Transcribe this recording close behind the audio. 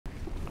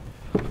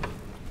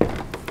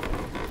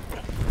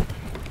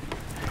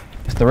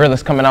The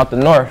realest coming out the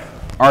north,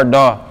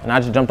 Artdogg, and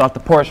I just jumped off the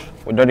porch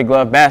with Dirty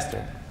Glove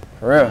Bastard.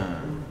 For real.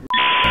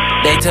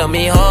 They tell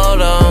me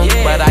hold on,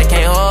 but I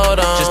can't hold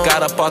on. Just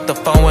got up off the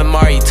phone with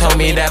Mari, told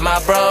me that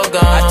my bro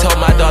gone. I told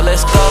my dog,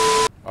 let's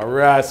go. All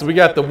right, so we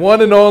got the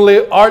one and only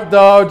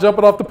Artdogg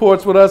jumping off the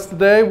porch with us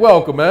today.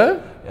 Welcome,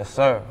 man. Yes,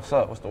 sir. What's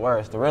up? What's the word?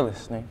 It's the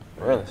realest, nigga.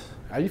 The realest.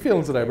 How you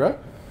feeling today, bro?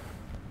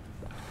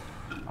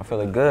 I'm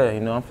feeling good, you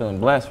know. I'm feeling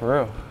blessed, for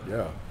real.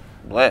 Yeah.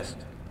 Blessed.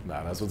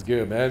 Nah, that's what's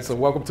good, man. So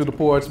welcome to the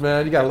porch,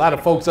 man. You got a lot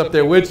of folks up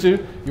there with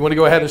you. You want to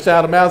go ahead and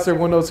shout them out so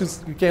everyone knows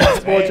who came to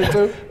support you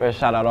too? Bro,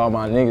 shout out all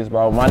my niggas,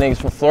 bro. My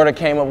niggas from Florida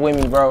came up with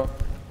me, bro.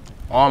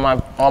 All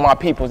my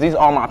peoples. These are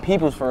all my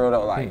peoples for real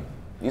though. Like,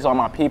 these are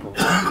my peoples.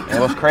 And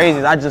what's crazy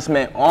is I just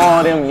met all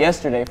of them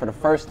yesterday for the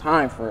first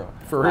time, for real.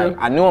 For real? Like,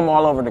 I knew them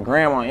all over the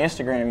gram on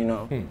Instagram, you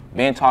know.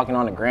 Been talking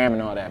on the gram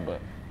and all that,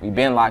 but we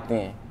been locked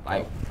in.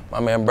 Like, my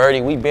man Birdie,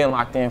 we been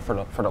locked in for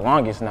the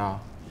longest now.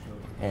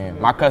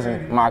 And my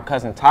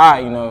cousin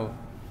Ty, you know,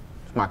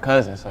 it's my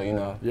cousin, so you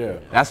know,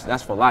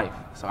 that's for life.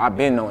 So I've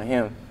been knowing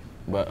him,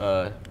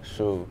 but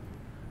shoot,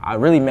 I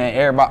really met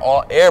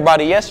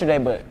everybody yesterday,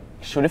 but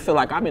shoot, it feel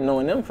like I've been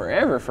knowing them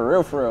forever, for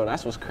real.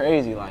 That's what's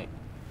crazy. Like,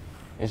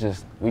 it's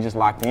just we just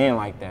locked in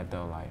like that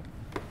though, like.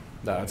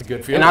 Nah, that's a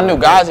good feeling. And I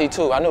knew Ghazi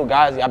too. I knew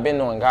Ghazi. I've been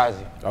knowing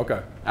Ghazi. Okay.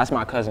 That's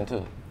my cousin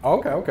too.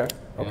 Okay.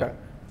 Yeah.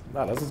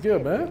 Nah, this is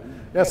good, man.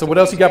 Yeah, so what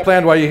else you got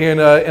planned while you're here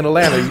in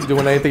Atlanta? You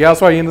doing anything else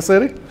while you're in the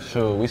city?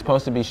 Sure, we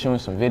supposed to be shooting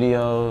some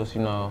videos,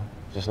 you know,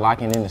 just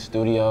locking in the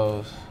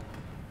studios.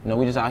 You know,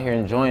 we just out here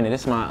enjoying it.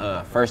 This is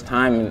my first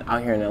time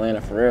out here in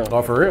Atlanta, for real.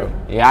 Oh, for real?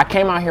 Yeah, I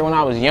came out here when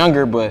I was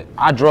younger, but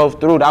I drove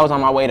through. That was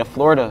on my way to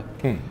Florida.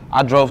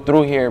 I drove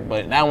through here,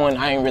 but that one,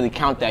 I didn't really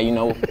count that, you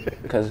know,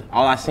 because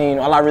all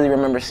I really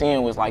remember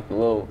seeing was like the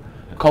little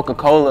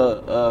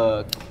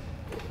Coca-Cola,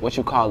 what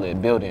you call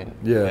it, building.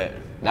 Yeah.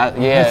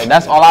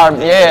 That's all I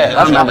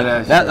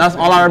that's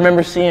all I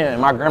remember seeing.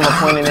 My grandma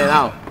pointing it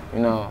out, you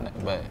know.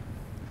 But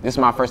this is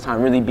my first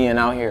time really being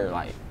out here,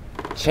 like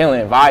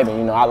chilling, vibing.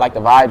 You know, I like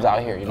the vibes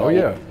out here. You know. Oh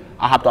yeah.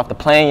 I hopped off the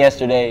plane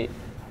yesterday,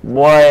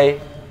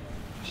 boy.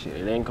 Shit,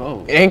 it ain't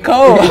cold. It ain't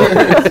cold.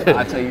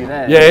 I tell you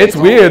that. Yeah, it's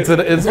weird.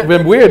 It's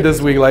been weird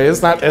this week. Like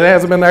it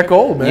hasn't been that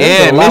cold, man.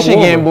 Yeah,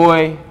 Michigan,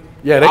 boy.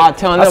 Yeah, I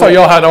saw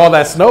y'all had all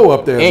that snow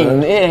up there.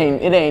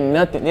 It ain't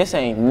nothing. This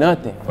ain't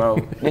nothing, bro.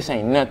 This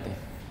ain't nothing.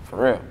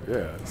 For real.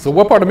 Yeah. So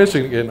what part of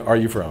Michigan are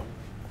you from?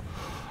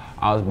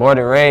 I was born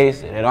and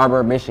raised in Ann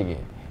Arbor,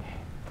 Michigan.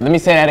 Let me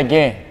say that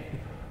again.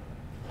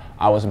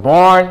 I was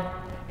born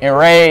and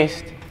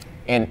raised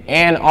in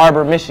Ann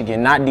Arbor,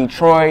 Michigan, not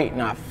Detroit,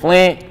 not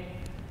Flint,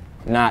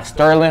 not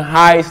Sterling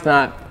Heights,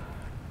 not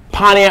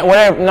Pontiac,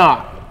 whatever.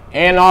 No,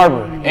 Ann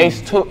Arbor,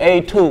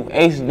 A2,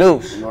 Ace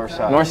Deuce.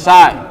 North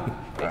side.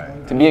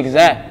 Right. To be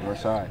exact.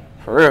 North side.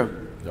 For real.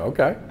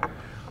 Okay.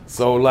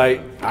 So,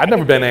 like, I've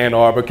never been to Ann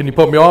Arbor. Can you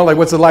put me on? Like,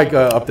 what's it like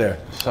up there?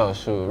 So,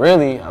 shoot,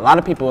 really, a lot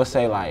of people will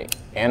say, like,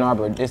 Ann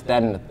Arbor, this,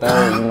 that, and the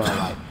third, you know,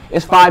 like,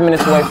 it's 5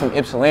 minutes away from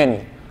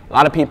Ypsilanti. A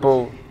lot of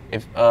people,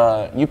 if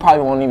you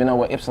probably won't even know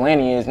what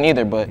Ypsilanti is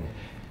neither, but,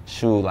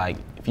 shoot, like,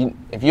 if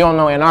you don't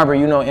know Ann Arbor,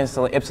 you know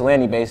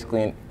Ypsilanti,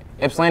 basically. And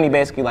Ypsilanti,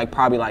 basically, like,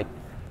 probably, like,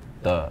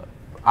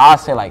 I'll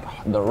say, like,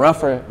 the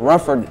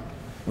rougher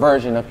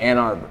version of Ann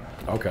Arbor.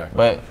 Okay.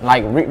 But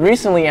like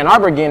recently, Ann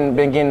Arbor been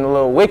getting a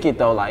little wicked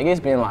though. Like it's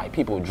been like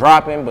people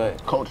dropping,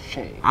 but culture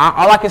change.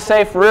 All I can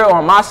say for real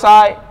on my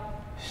side,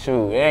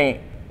 shoot,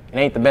 it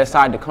ain't the best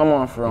side to come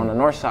on for on the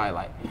north side.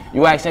 Like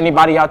you ask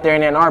anybody out there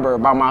in Ann Arbor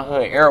about my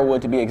hood,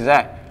 Arrowwood to be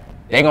exact,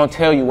 they gonna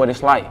tell you what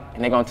it's like,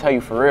 and they gonna tell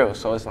you for real.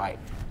 So it's like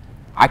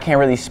I can't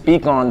really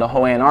speak on the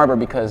whole Ann Arbor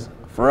because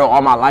for real,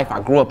 all my life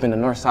I grew up in the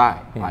north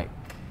side. Like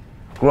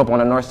grew up on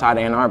the north side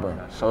of Ann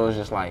Arbor, so it's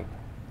just like.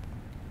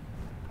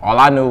 All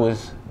I knew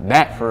was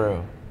that for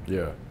real.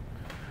 Yeah.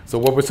 So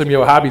what were some of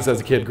your hobbies as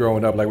a kid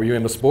growing up? Like were you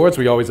into sports?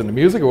 Were you always into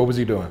music or what was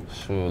you doing?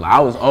 Shoot, I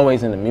was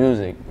always into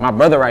music. My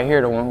brother right here,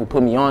 the one who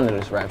put me on to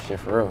this rap shit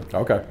for real.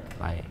 Okay.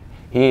 Like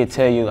he'd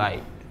tell you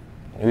like,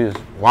 he was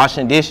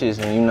washing dishes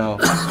and you know,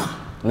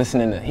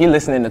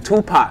 listening to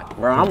Tupac,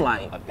 bro. I'm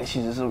like, this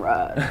shit is a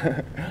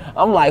ride.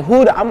 I'm like,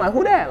 who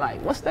that?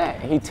 Like, what's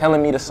that? And he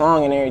telling me the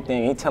song and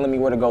everything. He telling me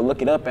where to go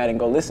look it up at and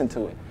go listen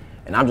to it.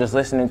 And I'm just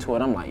listening to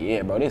it. I'm like,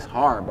 yeah, bro, this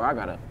hard,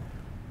 bro.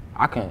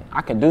 I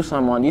can do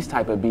something on these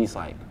type of beats.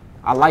 Like,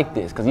 I like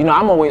this, cause you know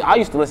I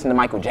used to listen to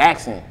Michael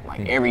Jackson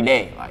like every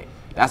day. Like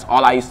that's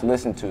all I used to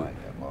listen to,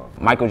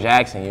 Michael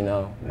Jackson, you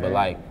know. But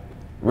like,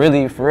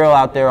 really for real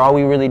out there, all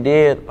we really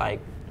did like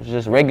was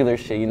just regular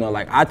shit, you know.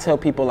 Like I tell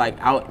people like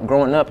out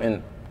growing up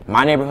in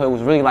my neighborhood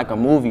was really like a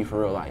movie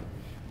for real. Like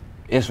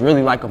it's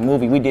really like a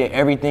movie. We did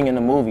everything in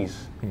the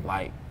movies,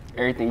 like.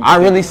 Everything. I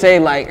really say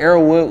like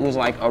Arrowwood was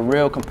like a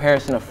real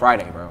comparison of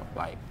Friday, bro.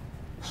 Like,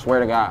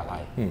 swear to God,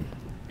 like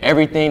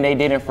everything they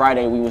did in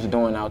Friday, we was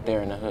doing out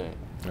there in the hood.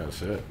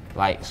 That's it.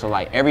 Like so,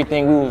 like That's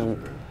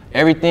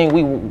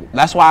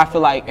why I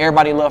feel like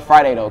everybody loved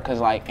Friday though,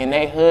 cause like in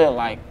their hood,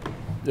 like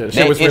yeah,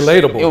 shit was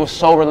relatable. It was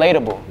so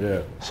relatable.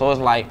 Yeah. So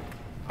it's like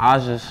I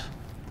was just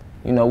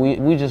you know,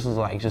 we just was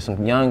like just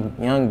some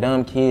young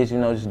dumb kids, you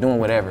know, just doing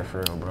whatever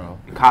for real, bro.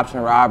 Cops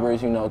and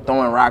robbers, you know,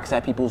 throwing rocks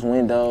at people's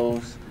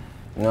windows,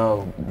 you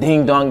know,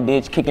 ding dong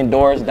ditch, kicking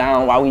doors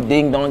down while we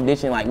ding dong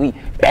ditching, like we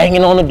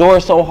banging on the door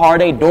so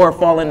hard, they door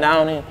falling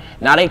down, and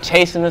now they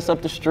chasing us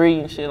up the street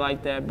and shit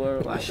like that,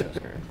 bro. Like,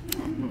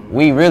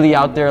 we really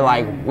out there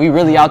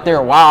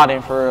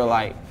wilding for real,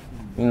 like,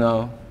 you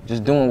know,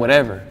 just doing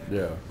whatever.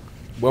 Yeah.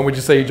 When would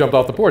you say you jumped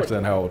off the porch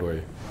then? How old were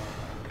you?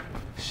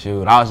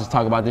 Shoot, I was just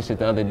talking about this shit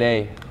the other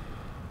day,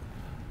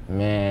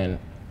 man,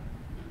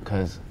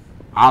 because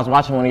I was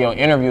watching one of your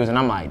interviews and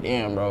I'm like,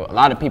 damn, bro, a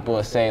lot of people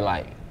would say,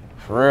 like,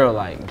 for real,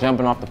 like,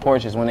 jumping off the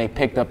porch is when they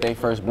picked up their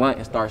first blunt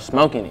and start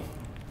smoking it.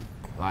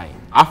 Like,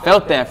 I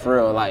felt that for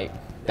real, like,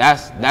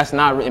 that's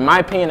not, in my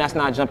opinion, that's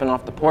not jumping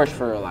off the porch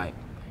for real, like,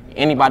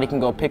 anybody can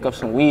go pick up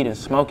some weed and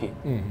smoke it.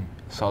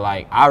 So,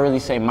 like, I really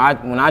say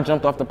when I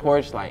jumped off the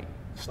porch, like,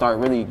 start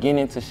really getting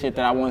into shit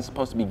that I wasn't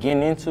supposed to be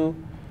getting into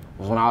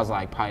was when I was,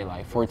 like, probably,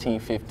 like, 14,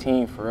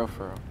 15, for real,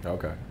 for real.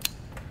 Okay.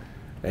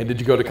 And did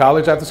you go to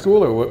college after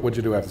school, or what'd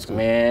you do after school?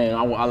 Man,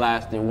 I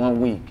lasted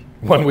 1 week.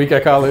 1 week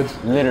at college?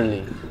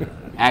 Literally.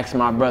 Ask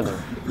my brother.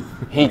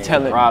 He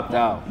telling dropped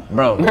out.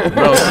 Bro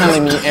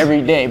telling me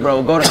every day,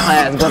 bro, go to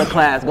class, go to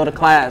class, go to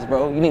class,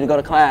 bro. You need to go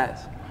to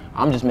class.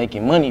 I'm just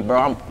making money, bro.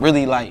 I'm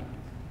really like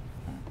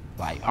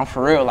I'm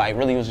for real, like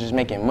really was just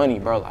making money,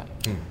 bro. Like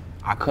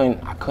I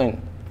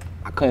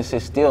couldn't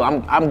sit still.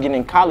 I'm getting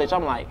in college,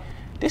 I'm like,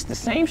 this the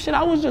same shit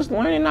I was just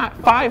learning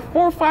 4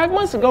 or 5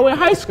 months ago in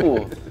high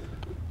school.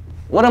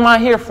 What am I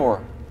here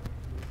for?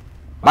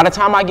 By the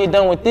time I get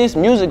done with this,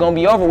 music gonna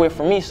be over with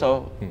for me,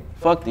 so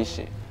fuck this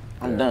shit.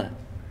 I'm done.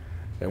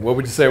 And what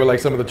would you say were like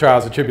some of the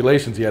trials and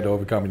tribulations you had to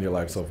overcome in your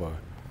life so far?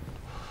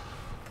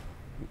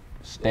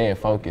 Staying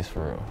focused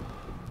for real.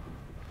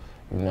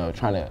 You know,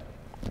 trying to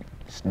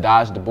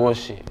dodge the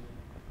bullshit.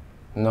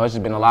 You know, it's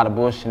just been a lot of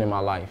bullshit in my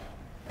life.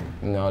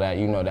 You know,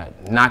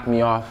 that knocked me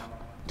off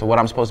to what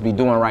I'm supposed to be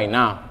doing right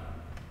now.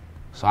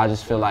 So I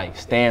just feel like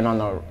staying on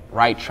the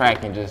right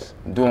track and just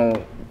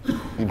going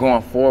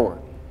forward.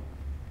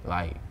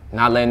 Like,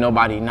 not letting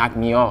nobody knock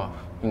me off.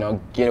 You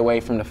know, get away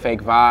from the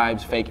fake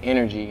vibes, fake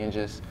energy, and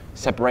just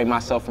separate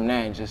myself from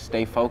that and just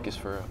stay focused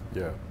for real.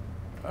 Yeah,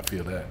 I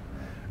feel that.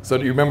 So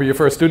do you remember your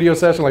first studio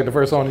session, like the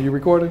first song that you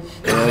recorded?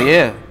 Hell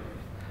yeah.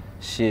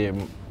 Shit,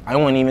 I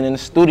wasn't even in the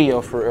studio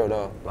for real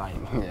though. Like,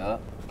 Yeah.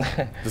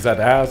 Just at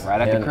the house?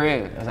 Right at the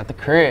crib. It was at the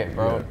crib,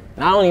 bro. Yeah.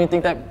 And I don't even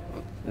think that,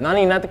 not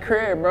even at the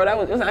crib, bro.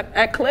 It was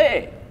at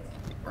Clegg.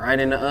 Right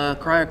in the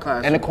choir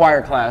class. In the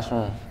choir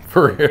classroom.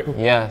 For real?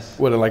 Yes.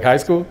 What, in like high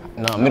school?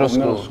 No, middle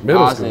school.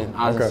 Middle I was school, in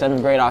 7th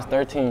okay. grade, I was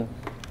 13.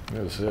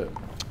 Yeah, shit.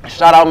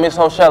 Shout out Miss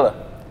Hoshella.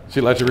 She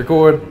let you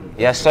record?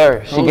 Yes,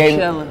 sir. She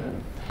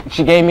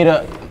gave me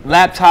the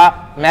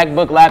laptop,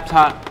 MacBook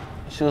laptop.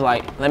 She was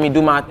like, let me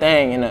do my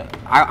thing. And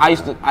I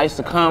used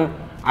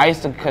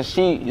to, cause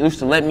she used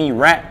to let me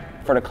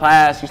rap for the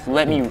class, used to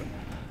let me,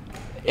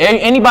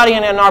 anybody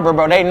in Ann Arbor,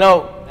 bro, they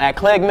know at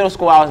Clegg Middle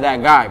School, I was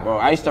that guy, bro.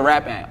 I used to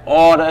rap at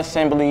all the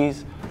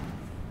assemblies,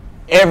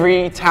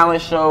 every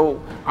talent show.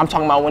 I'm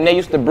talking about when they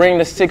used to bring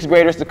the 6th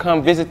graders to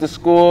come visit the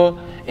school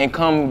and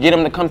get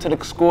them to come to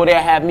the school. They'd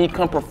have me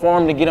come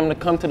perform to get them to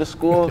come to the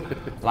school.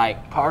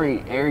 Like,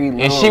 Party every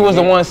and she was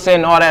the one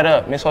setting all that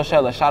up. Miss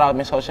Hoshella, shout out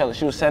Miss Hoshella.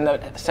 She was setting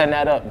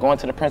that up, going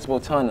to the principal,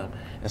 telling them.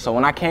 And so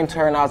when I came to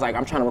her and I was like,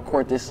 I'm trying to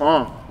record this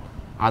song.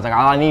 I was like,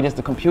 all I need is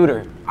the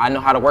computer. I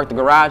know how to work the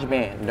garage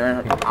band.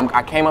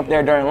 I came up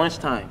there during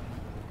lunchtime.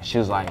 She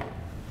was like,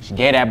 she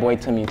gave that boy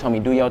to me, told me,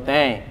 do your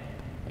thing.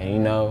 And you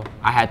know,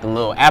 I had the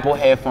little Apple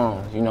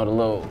headphones, you know, the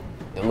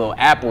little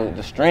Apple,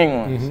 the string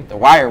ones, the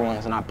wire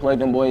ones, and I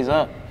plugged them boys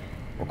up,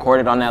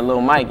 recorded on that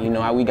little mic, you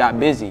know, how we got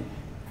busy,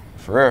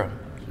 for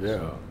real.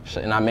 Yeah.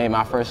 And I made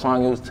my first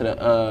song, it was to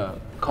the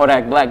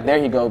Kodak Black, There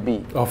You Go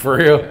beat. Oh, for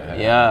real?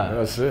 Yeah.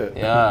 That's it.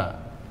 Yeah.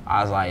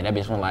 I was like, that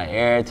bitch went like,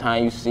 every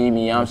time you see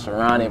me, I'm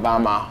surrounded by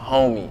my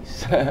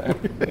homies.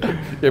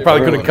 They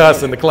probably couldn't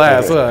cuss in the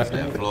class, huh?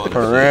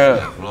 For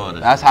real.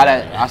 That's how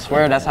that, I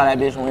swear that's how that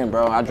bitch went,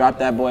 bro. I dropped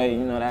that boy, you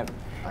know that.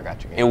 I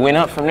got you. It went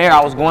up from there.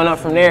 I was going up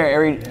from there.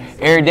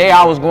 Every day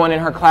I was going in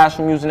her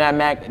classroom using that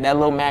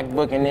little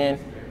MacBook, and then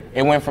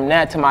it went from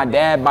that to my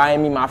dad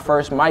buying me my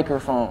first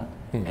microphone.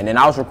 And then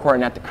I was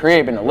recording at the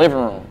crib in the living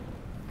room.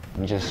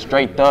 Just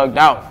straight thugged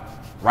out.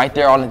 Right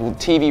there on the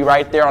TV,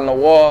 right there on the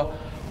wall.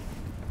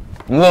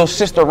 Little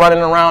sister running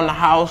around the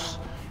house.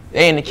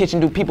 They in the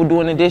kitchen, people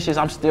doing the dishes.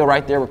 I'm still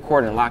right there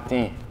recording, locked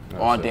in,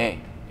 all day,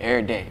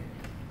 every day.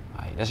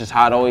 Like, that's just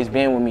how it always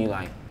been with me.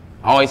 Like,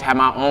 I always had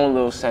my own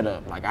little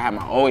setup. Like,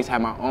 always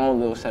had my own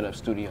little setup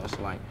studio.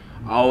 So like,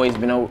 I always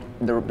been able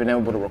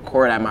to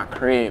record at my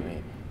crib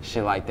and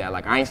shit like that.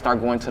 Like, I ain't start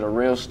going to the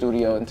real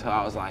studio until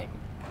I was like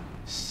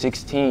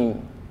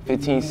 15,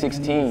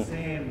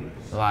 16.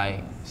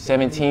 Like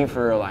 17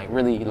 for real, like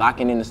really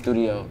locking in the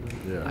studio.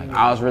 Yeah. Like,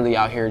 I was really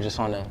out here just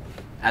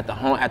at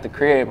the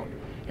crib,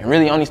 and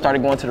really only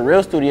started going to the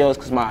real studios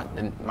because my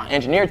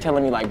engineer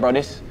telling me like, bro,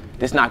 this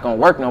this not gonna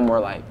work no more.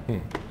 Like,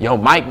 yo,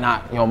 Mike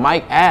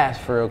ass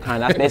for real,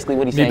 kind of. That's basically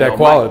what he's saying. Need that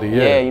quality,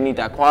 yeah, you need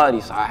that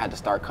quality. So I had to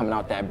start coming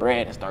out that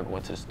bread and start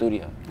going to the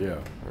studio. Yeah.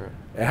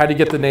 And how do you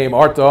get the name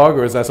Artdogg,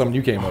 or is that something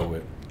you came up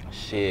with?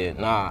 Shit,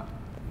 nah.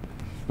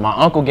 My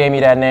uncle gave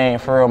me that name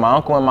for real. My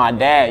uncle and my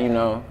dad, you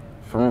know.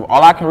 From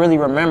all I can really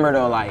remember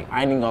though, like,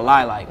 I ain't even gonna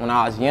lie, like when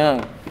I was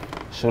young,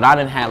 shoot, I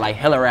didn't have like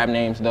hella rap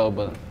names though,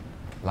 but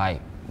like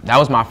that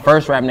was my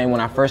first rap name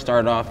when I first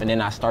started off, and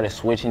then I started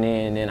switching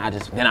it, and then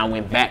I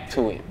went back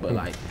to it. But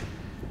like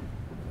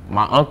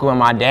my uncle and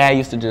my dad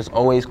used to just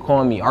always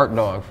call me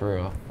Artdogg for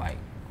real, like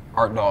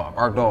Artdogg,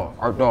 Artdogg,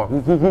 Artdogg,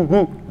 woo, woo, woo,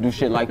 woo. Do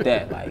shit like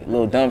that, like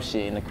little dumb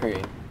shit in the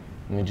crib,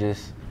 and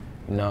just,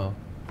 you know,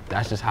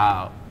 that's just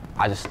how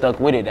I just stuck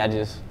with it.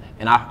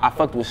 And I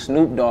fucked with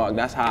Snoop Dogg.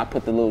 That's how I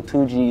put the little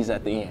 2 G's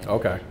at the end.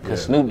 Okay.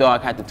 Because Snoop Dogg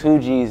had the 2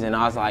 G's, and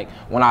I was like,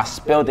 when I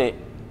spelled it,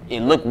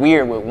 it looked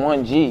weird with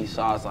 1 G.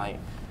 So I was like,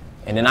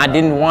 and then I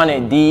didn't want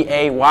it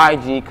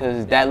D-A-Y-G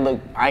because that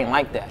looked, I ain't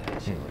like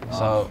that.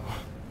 So,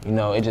 you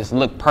know, it just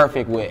looked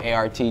perfect with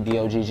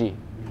A-R-T-D-O-G-G.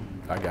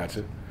 I got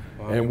you.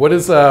 And what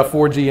is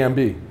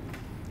 4GMB?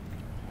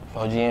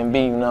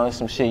 4GMB, you know, it's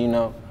some shit, you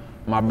know.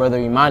 My brother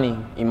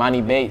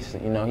Imani Bates,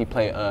 you know, he in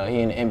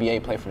the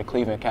NBA, play for the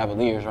Cleveland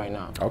Cavaliers right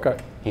now. Okay.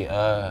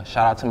 Shout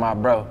out to my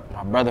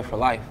brother for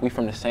life. We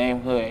from the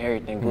same hood,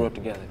 everything, grew up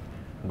together.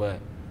 But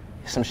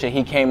some shit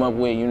he came up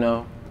with, you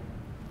know,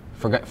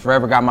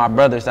 forever got my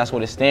brothers, that's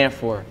what it stands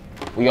for.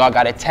 We all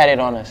got it tatted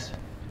on us.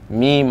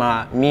 Me,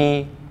 my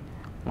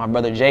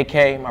brother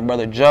JK, my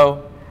brother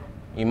Joe,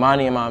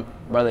 Imani, and my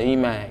brother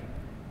Emag.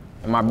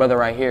 And my brother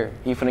right here,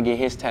 he finna get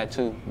his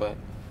tattoo, but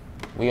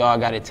we all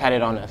got it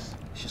tatted on us.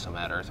 It's just a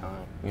matter of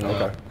time. You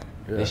know,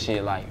 this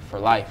shit like for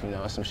life, you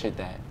know, it's some shit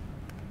that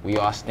we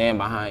all stand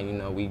behind, you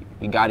know, we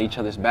got each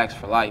other's backs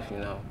for life, you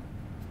know.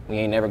 We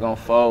ain't never gonna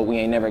fold,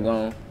 we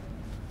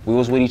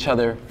was with each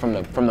other from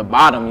the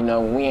bottom, you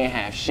know, when we ain't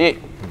have shit.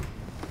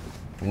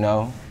 You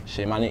know,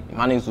 shit, my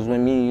niggas was with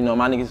me, you know,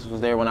 my niggas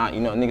was there when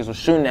niggas was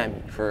shooting at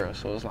me, for real.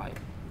 So it's like,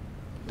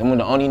 them were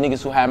the only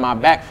niggas who had my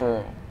back, for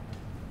real.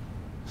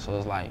 So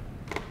it's like,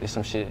 there's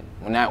some shit.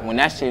 When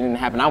that shit didn't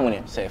happen, I went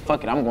and said,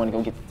 fuck it, I'm going to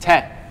go get the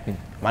tat.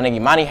 My nigga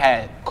Imani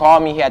had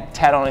called me, he had the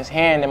tat on his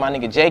hand, and my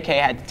nigga JK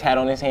had the tat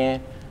on his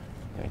hand.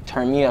 And he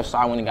turned me up, so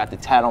I went and got the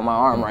tat on my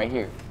arm right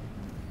here.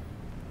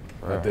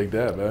 I dig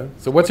that, man.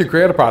 So what's your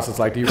creative process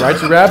like? Do you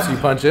write your raps, do you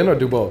punch in, or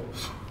do both?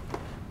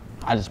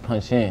 I just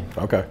punch in.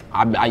 Okay.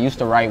 I used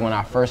to write when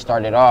I first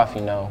started off,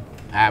 you know.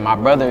 I had my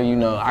brother, you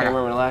know. I can't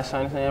remember the last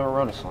time I ever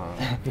wrote a song.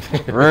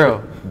 For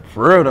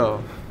real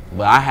though.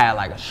 But I had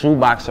like a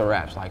shoebox of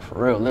raps, like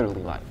for real,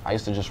 literally. Like I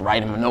used to just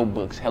write them in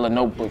notebooks, hella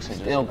notebooks, and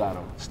still got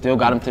them. Still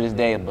got them to this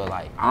day. But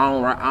like I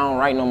don't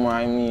write no more.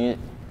 I mean,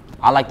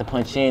 I like to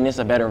punch in. It's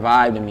a better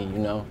vibe to me, you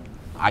know.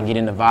 I get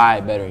in the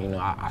vibe better, you know.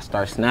 I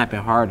start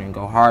snapping harder and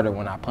go harder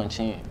when I punch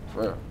in,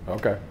 for real.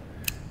 Okay.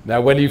 Now,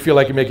 when do you feel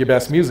like you make your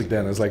best music?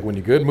 Then it's like when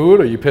you're good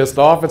mood, or you pissed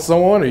off at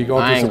someone, or you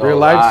going through some real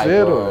life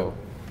shit, or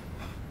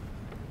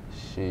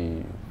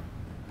shit.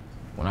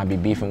 When I be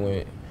beefing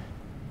with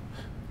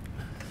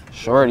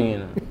Shorty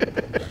and,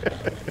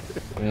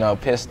 you know,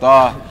 pissed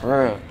off,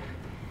 for real.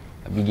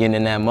 I be getting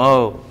in that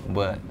mode,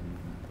 but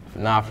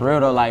nah, for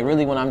real though, like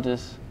really when I'm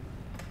just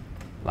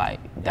like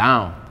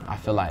down, I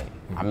feel like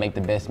I make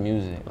the best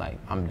music. Like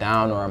I'm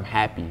down or I'm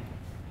happy.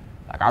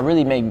 Like I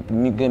really make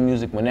good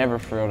music whenever,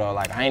 for real though.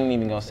 Like I ain't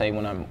even gonna say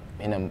when I'm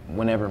in a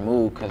whenever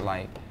mood, cause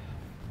like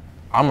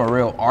I'm a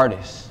real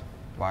artist.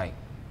 Like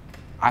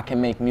I can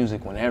make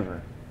music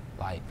whenever.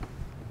 Like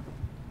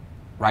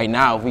right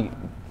now, if we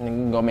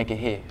can go make a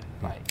hit.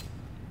 Like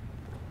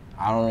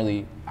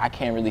I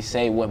can't really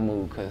say what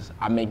mood, cause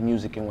I make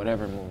music in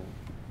whatever mood.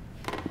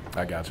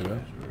 I got you,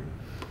 man.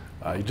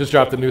 You just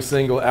dropped a new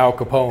single, Al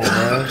Capone,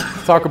 man.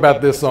 Talk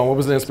about this song. What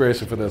was the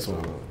inspiration for this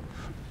one?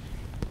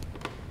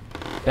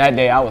 That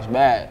day I was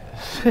bad.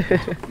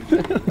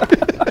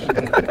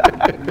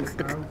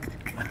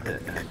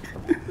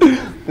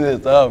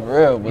 It's up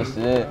real, but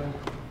shit.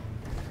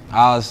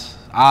 I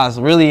was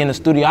really in the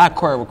studio. I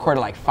recorded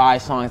like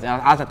 5 songs.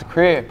 I was at the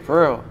crib,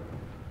 for real.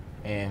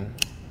 And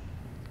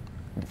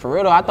for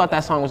real though, I thought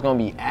that song was gonna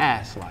be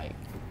ass. Like,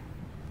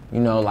 you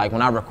know, like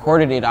when I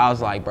recorded it, I was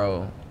like,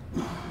 bro,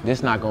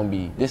 this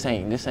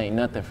ain't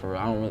nothing for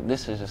real.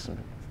 This is just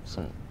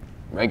some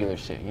regular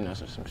shit, you know,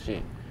 some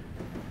shit.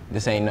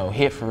 This ain't no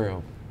hit for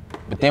real.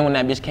 But then when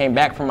that bitch came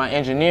back from my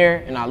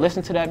engineer and I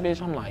listened to that bitch,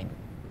 I'm like,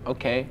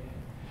 okay.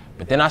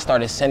 But then I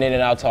started sending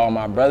it out to all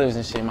my brothers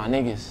and shit, my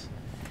niggas.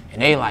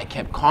 And they like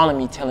kept calling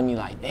me, telling me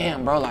like,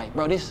 damn bro, like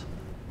bro,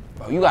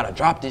 you gotta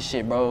drop this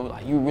shit, bro.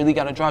 Like you really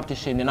gotta drop this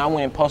shit. And then I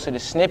went and posted a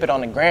snippet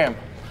on the gram.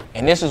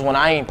 And this is when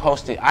I had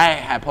posted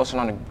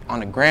on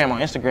the gram,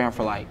 on Instagram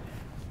for like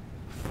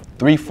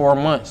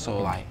 3-4 months. So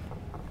like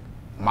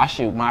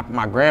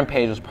my gram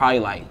page was probably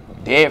like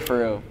dead for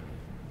real.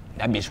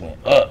 That bitch went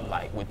up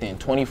like within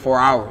 24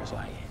 hours,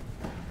 like,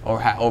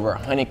 or had over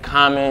 100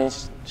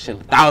 comments, shit,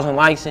 1,000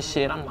 likes and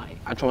shit. I'm like,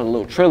 I tried a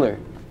little triller.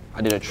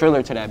 I did a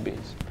triller to that bitch.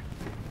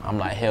 I'm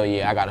like, hell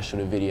yeah, I gotta shoot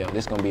a video.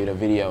 This gonna be the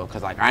video,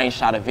 cause like I ain't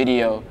shot a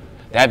video.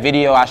 That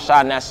video I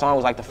shot in that song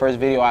was like the first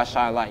video I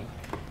shot like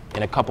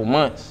in a couple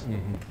months.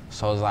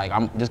 So it's like,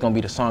 this gonna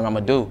be the song I'm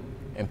gonna do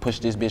and push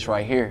this bitch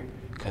right here.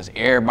 Cause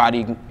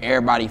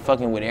everybody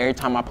fucking with it. Every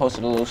time I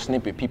posted a little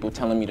snippet, people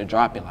telling me to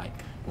drop it, like,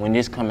 when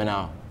this coming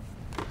out.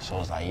 So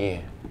it's like,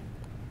 yeah,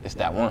 it's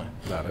that one.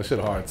 Nah, that shit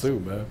hard too,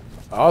 man.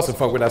 I also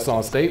fuck with that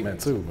song Statement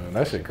too, man.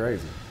 That shit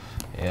crazy.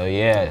 Hell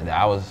yeah,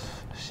 I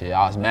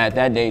was mad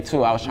that day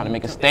too. I was trying to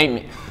make a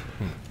statement.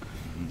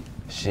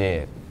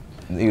 Shit,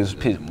 he was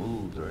pissed.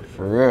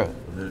 For real.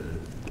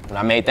 When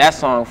I made that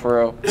song, for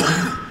real,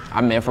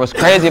 I mean, what's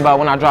crazy about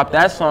when I dropped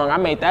that song, I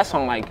made that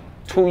song like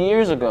 2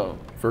 years ago.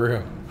 For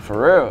real?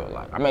 For real.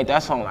 Like, I made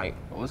that song like,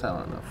 What was that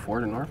on the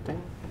Ford and North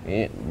thing?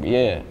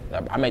 Yeah.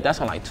 I made that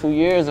song like 2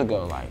 years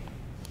ago, like.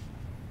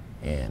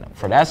 And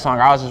for that song,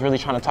 I was just really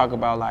trying to talk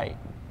about like,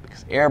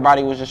 because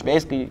everybody was just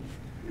basically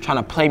trying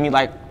to play me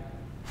like,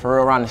 for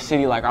real, around the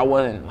city, like I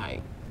wasn't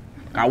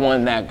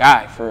that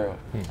guy, for real.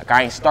 Like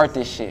I ain't start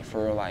this shit,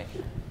 for real. Like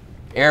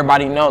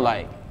everybody know,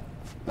 like,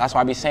 that's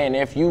why I be saying,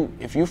 if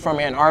you from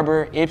Ann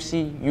Arbor,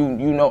 Ipsy, you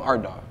know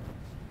Artdogg.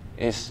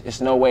 It's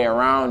no way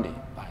around it.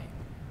 Like,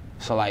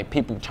 so like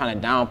people trying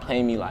to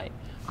downplay me, like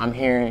I'm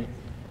hearing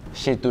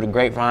shit through the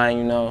grapevine,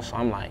 you know. So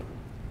I'm like,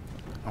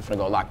 I'm finna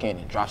go lock in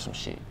and drop some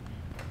shit,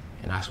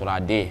 and that's what I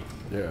did.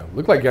 Yeah,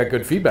 looked like you got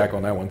good feedback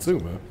on that one too,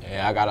 man.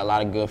 Yeah, I got a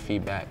lot of good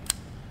feedback,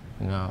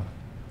 you know.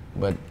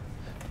 But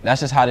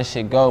that's just how this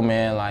shit go,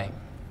 man. Like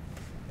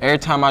every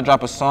time I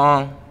drop a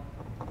song,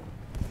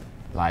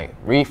 like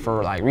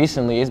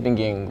recently, it's been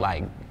getting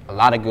like a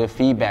lot of good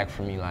feedback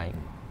from me. Like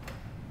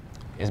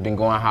it's been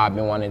going how I've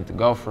been wanting it to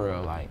go, for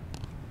real. Like,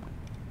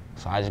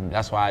 so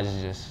that's why I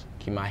just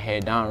keep my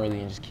head down really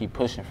and just keep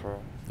pushing, for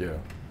real. Yeah.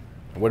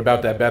 And what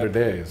about that Better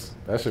Days?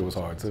 That shit was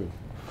hard too.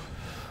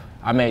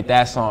 I made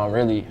that song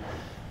really.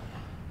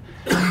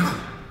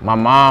 My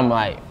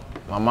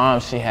mom,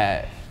 she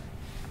had,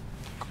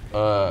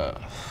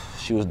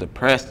 she was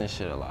depressed and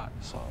shit a lot.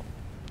 So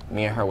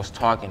me and her was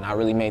talking. I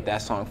really made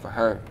that song for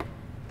her.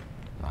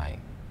 Like,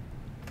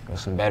 it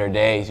was some better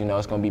days, you know,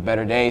 it's gonna be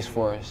better days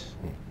for us,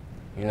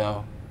 you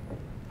know.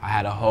 I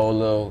had a whole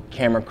little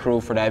camera crew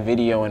for that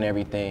video and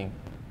everything.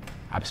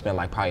 I spent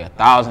like probably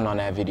 $1,000 on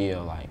that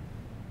video. Like,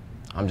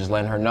 I'm just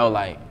letting her know,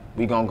 like,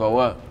 we gonna go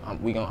up.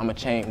 I'm gonna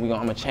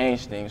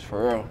change things,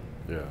 for real.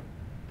 Yeah.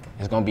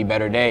 It's gonna be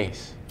better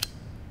days.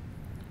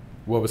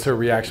 What was her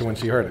reaction when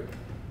she heard it?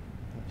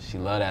 She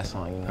loved that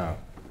song, you know. Oh.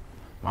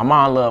 My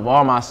mom loved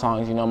all my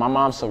songs, you know. My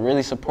mom's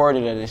really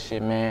supportive of this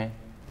shit, man.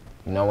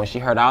 You know, when she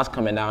heard I was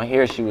coming down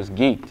here, she was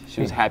geeked.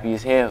 She was happy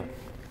as hell,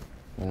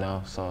 you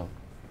know. So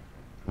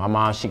my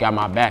mom, she got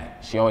my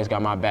back. She always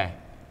got my back.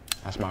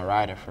 That's my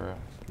rider, for real.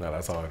 No,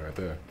 that's hard right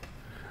there.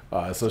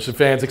 So should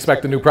fans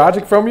expect a new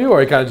project from you, or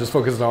are you kind of just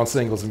focusing on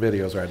singles and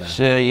videos right now?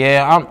 Shit,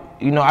 yeah,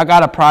 you know, I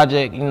got a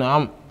project, you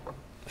know,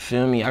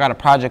 feel me? I got a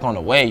project on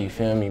the way, you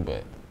feel me?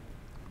 But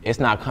it's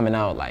not coming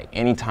out like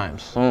anytime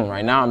soon.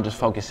 Right now, I'm just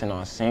focusing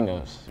on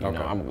singles. You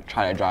know, I'm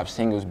trying to drop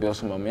singles, build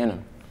some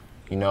momentum.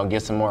 You know,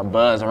 get some more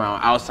buzz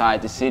around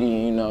outside the city.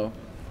 You know,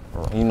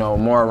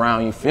 more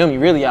around. You feel me?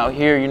 Really out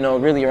here. You know,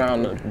 really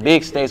around the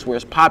big states where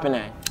it's popping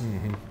at.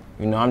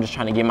 You know, I'm just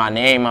trying to get my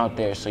name out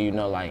there. So you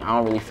know, like I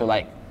don't really feel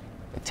like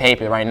the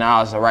tape it right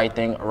now is the right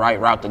thing, right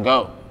route to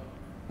go.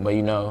 But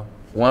you know,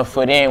 1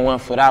 foot in, 1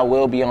 foot out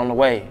will be on the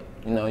way.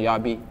 You know, y'all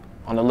be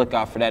on the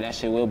lookout for that. That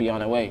shit will be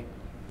on the way.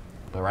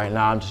 But right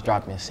now, I'm just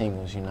dropping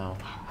singles, you know.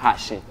 Hot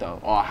shit, though.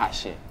 All hot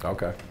shit.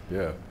 Okay,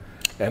 yeah.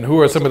 And who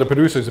are some of the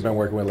producers you've been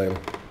working with lately?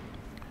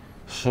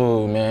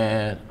 Shoot,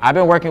 man. I've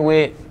been working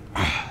with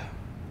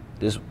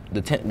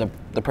the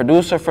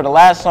producer for the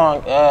last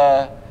song.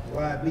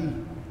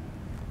 YB.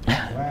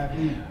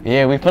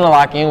 Yeah, we finna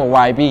lock in with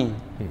YB.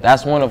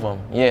 That's one of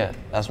them. Yeah,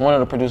 that's one of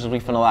the producers we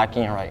finna lock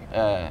in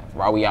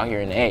while we out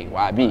here in the A.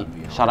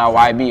 YB. Shout out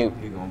YB.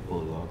 He gonna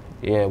pull it off.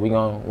 Yeah, we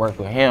gonna work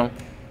with him.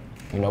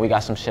 You know, we got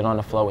some shit on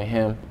the flow with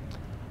him.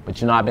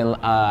 But you know, I've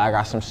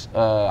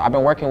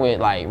been working with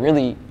like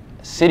really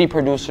city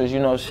producers. You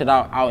know, shit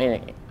out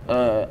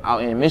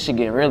in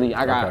Michigan. Really,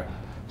 I got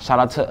shout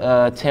out to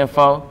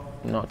Tenfo.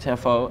 You know,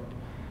 Tenfo.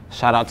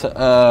 Shout out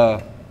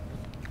to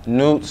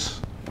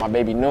Newts, my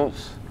baby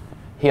Newts.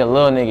 He a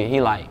little nigga. He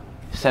like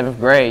 7th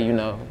grade. You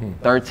know,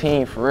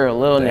 13 for real,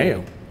 little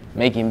nigga.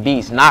 Making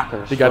beats,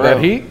 knockers. He got that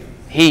heat?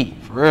 Heat,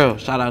 for real.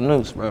 Shout out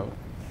Newts, bro.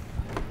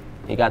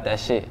 He got that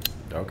shit.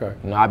 Okay.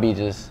 You know, I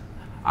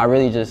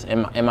really just,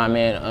 and my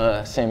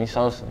man, Sammy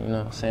Sosa, you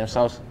know, Sam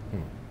Sosa.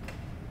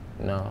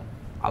 You know,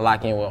 I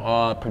lock in with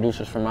all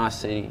producers from my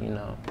city, you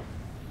know.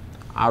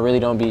 I really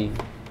don't be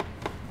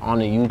on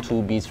the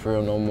YouTube beats for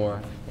real no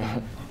more.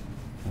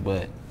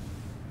 But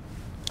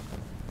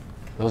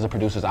those are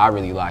producers I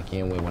really lock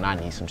in with when I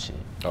need some shit.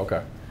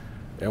 Okay.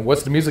 And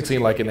what's the music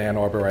scene like in Ann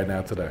Arbor right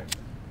now today?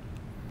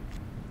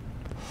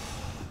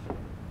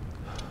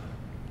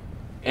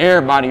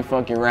 Everybody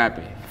fucking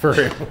rapping. For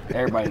real.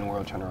 Everybody in the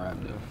world trying to rap,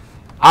 though.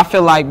 I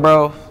feel like,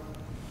 bro,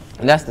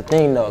 and that's the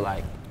thing though,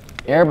 like,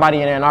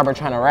 everybody in Ann Arbor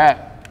trying to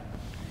rap,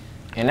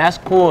 And that's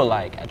cool,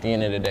 like, at the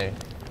end of the day.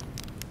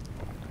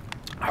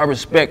 I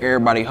respect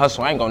everybody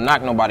hustle. I ain't gonna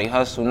knock nobody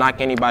hustle,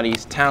 knock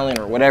anybody's talent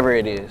or whatever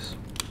it is.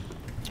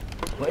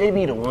 Well, it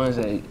be the ones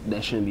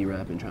that shouldn't be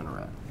rapping trying to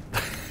rap.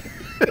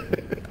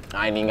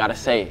 I ain't even gotta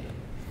say it.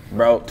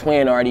 Bro,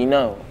 Twin already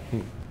know.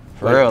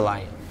 For real,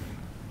 like.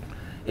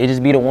 It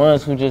just be the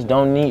ones who just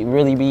don't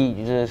really be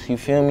just, you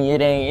feel me,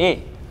 it ain't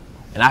it.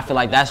 And I feel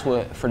like that's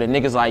what, for the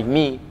niggas like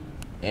me,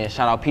 and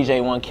shout out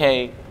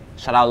PJ1K,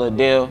 shout out Lil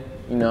Dill,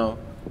 you know,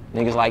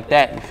 niggas like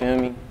that, you feel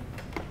me?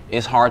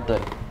 It's hard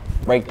to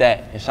break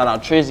that. And shout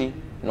out Trizzy,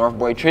 North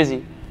Boy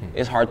Trizzy.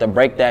 It's hard to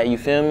break that, you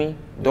feel me?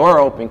 Door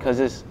open, cause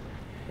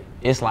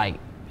it's like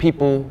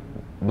people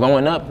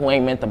blowing up who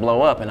ain't meant to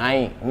blow up. And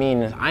I ain't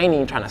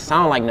even trying to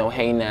sound like no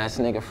hating ass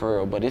nigga for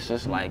real, but it's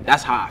just like,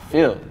 that's how I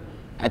feel.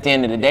 At the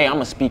end of the day,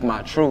 I'ma speak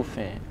my truth,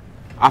 and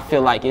I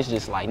feel like it's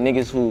just like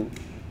niggas who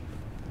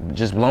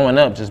just blowing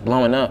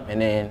up,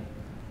 and then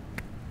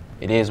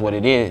it is what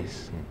it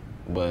is.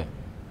 But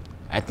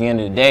at the end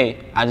of the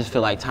day, I just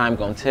feel like time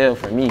gonna tell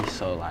for me,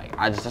 so like,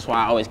 that's why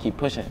I always keep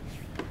pushing.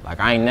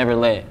 Like, I ain't never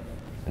let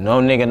no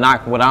nigga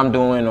knock what I'm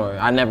doing, or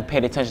I never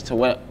paid attention to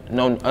what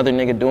no other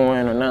nigga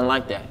doing or nothing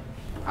like that.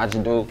 I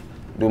just do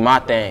my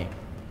thing.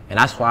 And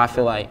that's why I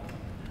feel like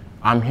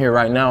I'm here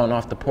right now and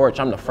off the porch.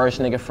 I'm the first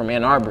nigga from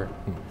Ann Arbor.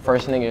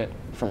 First nigga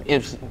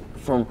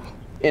from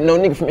no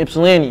nigga from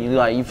Ypsilanti.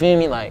 Like, you feel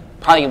me? Like,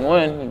 probably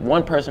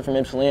one person from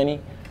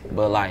Ypsilanti,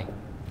 but like,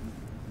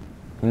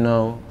 you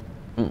know,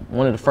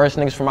 one of the first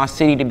niggas from my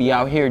city to be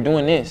out here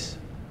doing this.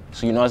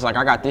 So, you know, it's like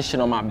I got this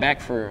shit on my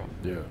back for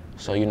real. Yeah.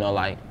 So, you know,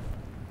 like,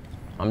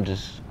 I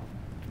just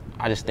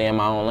stay in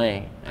my own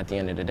lane at the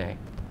end of the day.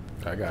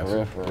 I got for you.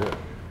 Real, for real.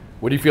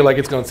 What do you feel like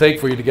it's gonna take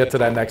for you to get to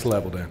that next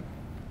level then?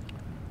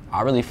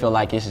 I really feel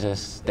like it's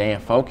just staying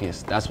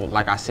focused. That's what,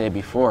 like I said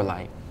before,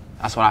 like,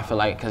 that's what I feel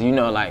like, cause you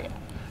know, like,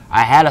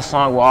 I had a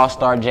song with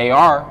Allstar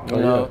JR,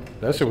 you know. Yeah.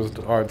 That shit was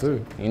hard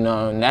too. You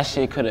know, and that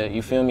shit could've,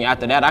 you feel me,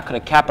 after that, I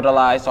could've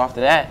capitalized off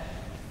of that,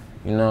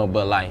 you know,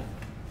 but like,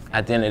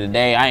 at the end of the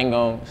day, I ain't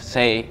gonna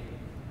say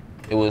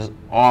it was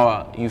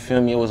all, you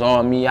feel me, it was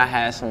all me. I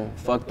had some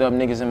fucked up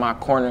niggas in my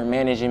corner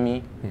managing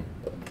me.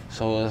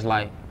 So it was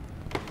like,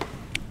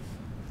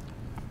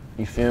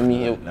 you feel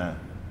me?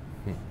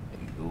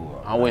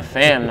 I'm with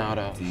fam now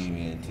though.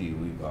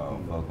 TVNT, we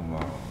call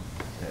Pokemon.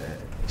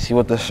 See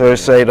what the shirt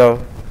say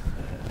though?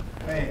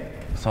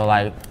 So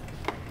like,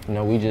 you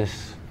know, we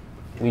just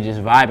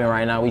vibing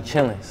right now, we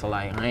chilling. So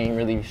like, I ain't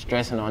really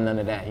stressing on none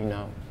of that, you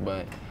know.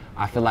 But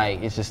I feel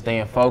like it's just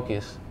staying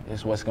focused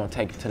is what's gonna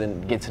take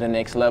get to the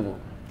next level.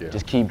 Yeah.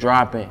 Just keep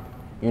dropping,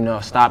 you know,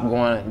 stop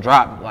going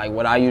drop. Like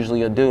what I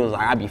usually do is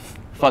like, I be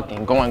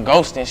fucking going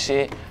ghost and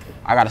shit.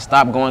 I gotta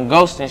stop going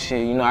ghost and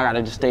shit, you know, I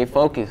gotta just stay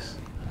focused.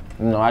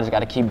 You know, I just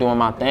gotta keep doing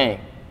my thing.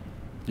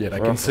 Yeah,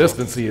 that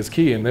consistency is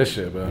key in this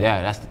shit, man.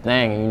 Yeah, that's the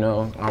thing, you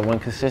know, I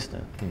wasn't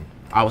consistent.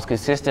 I was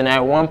consistent at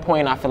one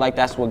point, I feel like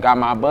that's what got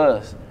my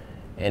buzz.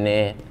 And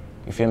then,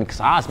 you feel me, cause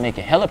I was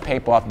making hella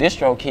paper off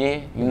Distro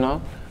Kid, you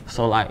know?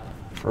 So like,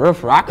 for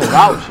real, I could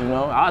vouch, you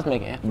know? I was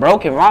making, Bro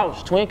can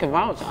vouch, Twin can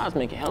vouch, I was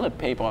making hella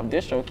paper off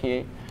Distro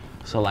Kid.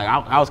 So like,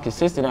 I was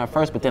consistent at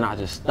first, but then I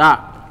just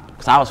stopped.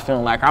 Cause I was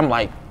feeling like I'm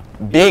like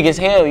big as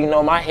hell, you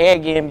know, my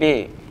head getting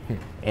big.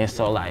 And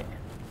so like,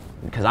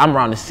 because I'm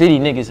around the city,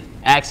 niggas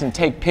asking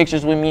take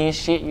pictures with me and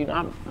shit, you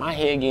know, my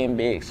head getting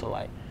big. So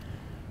like,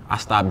 I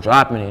stopped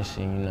dropping and shit,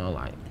 you know,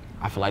 like,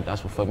 I feel like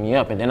that's what fucked me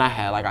up. And then I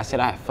had, like I said,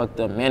 I had fucked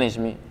up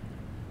management.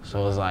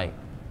 So it was like,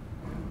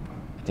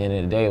 at the end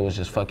of the day, it was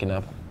just fucking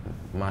up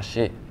my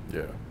shit.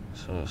 Yeah.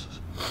 So it's,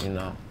 you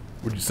know.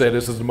 Would you say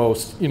this is the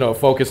most, you know,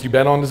 focused you've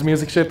been on this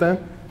music shit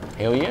then?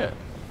 Hell yeah.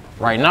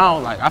 Right now,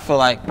 like, I feel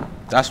like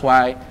that's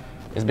why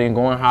it's been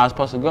going how it's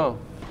supposed to go.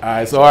 All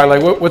right, so all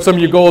right, like what's some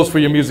of your goals for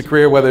your music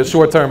career, whether it's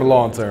short term or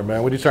long term,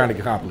 man? What are you trying to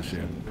accomplish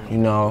here? You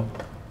know,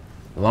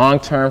 long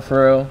term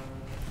for real,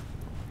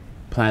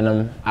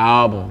 platinum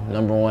album,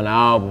 #1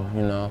 album,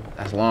 you know,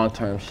 that's long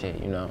term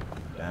shit, you know.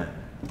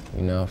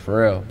 You know,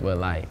 for real. But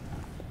like,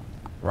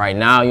 right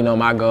now, you know,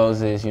 my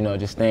goals is, you know,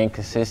 just staying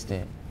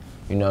consistent.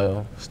 You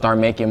know, start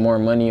making more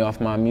money off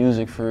my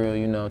music for real,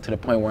 you know, to the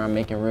point where I'm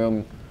making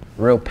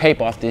real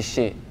paper off this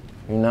shit,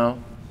 you know.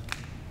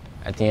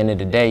 At the end of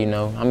the day, you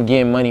know, I'm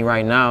getting money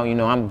right now, you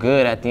know, I'm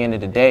good at the end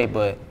of the day,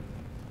 but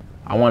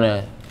I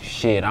wanna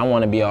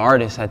be an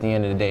artist at the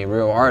end of the day,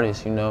 real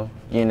artist, you know,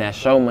 getting that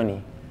show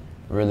money,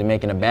 really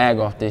making a bag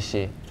off this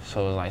shit.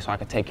 So it's like, so I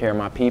can take care of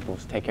my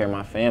peoples, take care of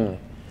my family.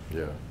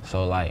 Yeah.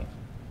 So like,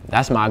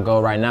 that's my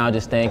goal right now,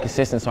 just staying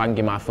consistent so I can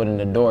get my foot in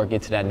the door,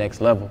 get to that next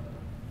level.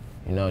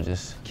 You know,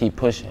 just keep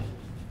pushing,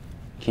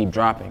 keep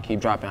dropping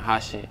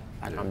hot shit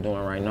like I'm doing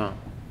right now.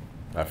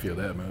 I feel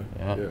that, man.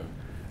 Yeah.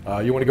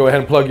 You want to go ahead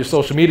and plug your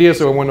social media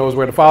so everyone knows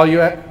where to follow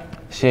you at?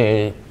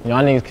 Shit,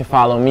 y'all niggas can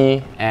follow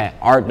me at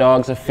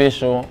Artdogg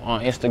Official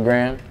on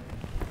Instagram.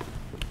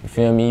 You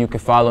feel me? You can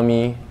follow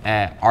me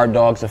at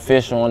Artdogg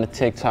Official on the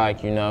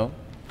TikTok, you know.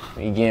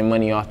 You getting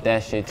money off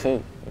that shit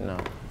too, you know.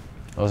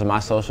 Those are my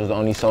socials, the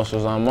only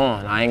socials I'm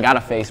on. I ain't got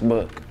a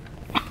Facebook.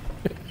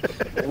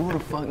 who the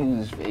fuck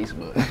uses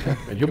Facebook?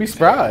 And you'll be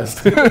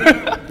surprised.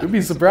 You'll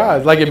be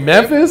surprised. Like in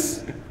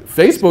Memphis,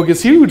 Facebook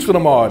is huge for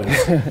them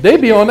artists. They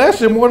be on that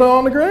shit more than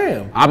on the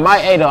gram. I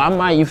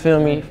might, you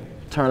feel me,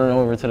 turn it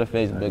over to the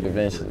Facebook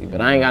eventually,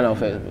 but I ain't got no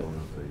Facebook.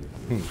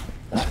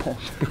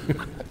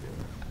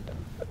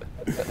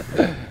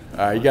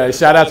 All right, you got any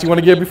shout outs you want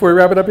to give before we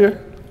wrap it up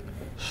here?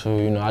 So,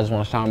 you know, I just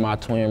want to shout out my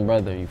twin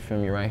brother, you feel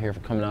me, right here for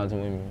coming out with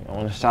me. I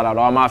want to shout out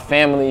all my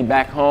family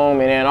back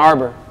home in Ann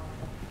Arbor.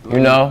 You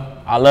know,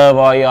 I love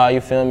all y'all,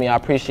 you feel me? I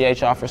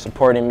appreciate y'all for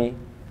supporting me,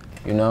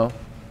 you know?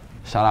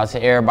 Shout out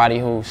to everybody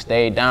who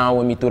stayed down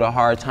with me through the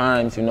hard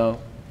times, you know?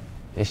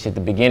 This shit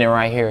the beginning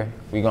right here.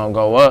 We gonna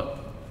go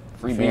up.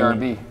 Free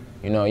BRB.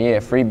 You know, yeah,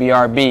 free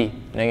BRB,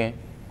 nigga.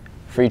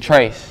 Free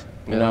Trace,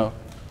 you know?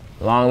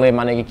 Long live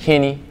my nigga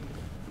Kenny.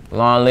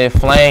 Long live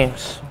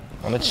Flames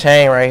on the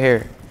chain right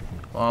here.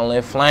 Long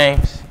live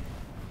Flames.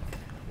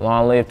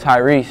 Long live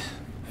Tyrese.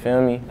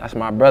 Feel me? That's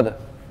my brother.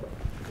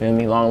 Feel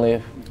me? Long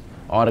live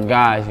all the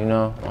guys, you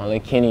know? Long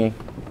live Kenny, you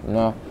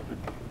know?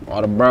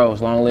 All the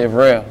bros. Long live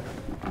Real.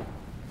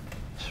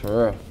 It's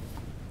for real.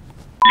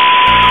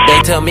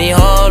 They tell me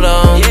hold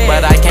on,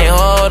 but I can't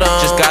hold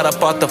on. Just got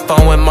up off the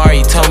phone with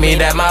Mari, told me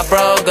that my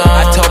bro gone.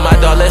 I told my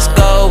dog let's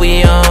go,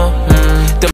 we on.